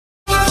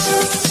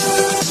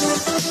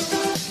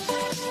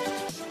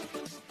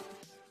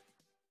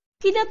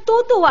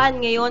Kinatutuwaan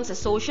ngayon sa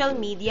social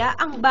media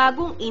ang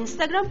bagong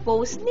Instagram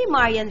post ni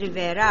Marian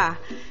Rivera.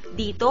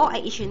 Dito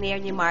ay isinare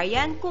ni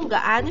Marian kung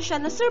gaano siya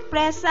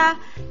nasurpresa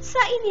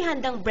sa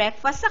inihandang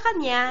breakfast sa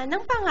kanya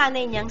ng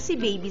panganay niyang si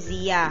Baby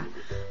Zia.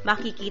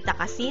 Makikita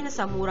kasi na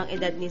sa murang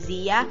edad ni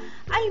Zia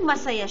ay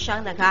masaya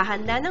siyang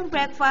naghahanda ng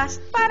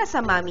breakfast para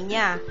sa mami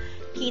niya.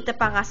 Kita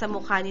pa nga sa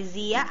mukha ni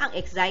Zia ang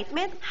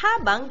excitement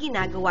habang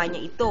ginagawa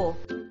niya ito.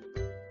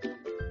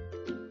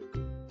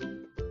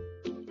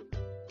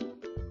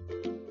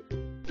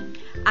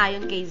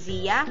 Ayon kay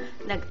Zia,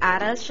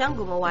 nag-aral siyang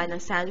gumawa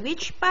ng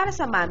sandwich para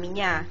sa mami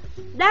niya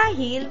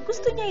dahil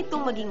gusto niya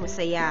itong maging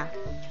masaya.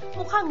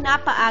 Mukhang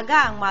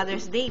napaaga ang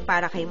Mother's Day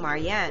para kay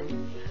Marian.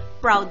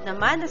 Proud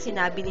naman na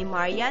sinabi ni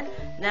Marian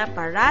na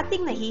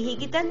parating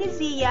nahihigitan ni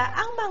Zia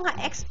ang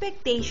mga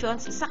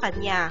expectations sa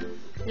kanya,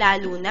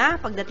 lalo na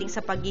pagdating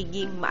sa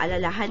pagiging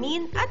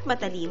maalalahanin at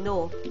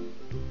matalino.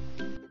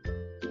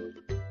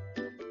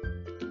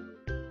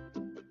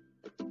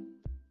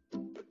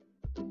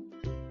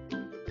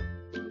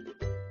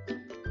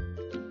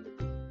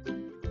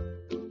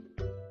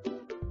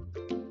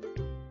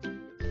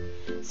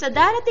 Sa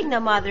darating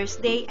na Mother's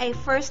Day ay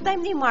first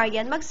time ni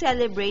Marian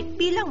mag-celebrate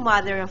bilang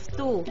mother of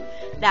two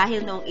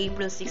dahil noong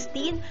April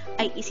 16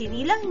 ay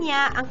isinilang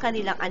niya ang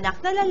kanilang anak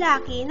na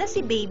lalaki na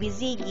si Baby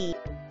Ziggy.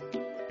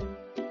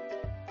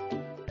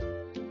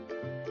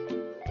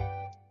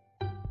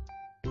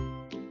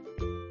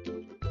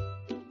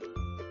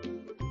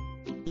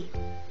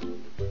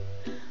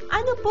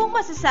 Ano pong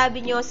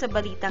masasabi nyo sa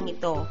balitang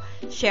ito?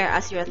 Share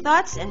us your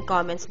thoughts and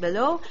comments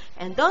below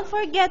and don't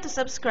forget to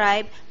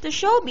subscribe to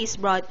Showbiz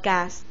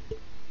Broadcast.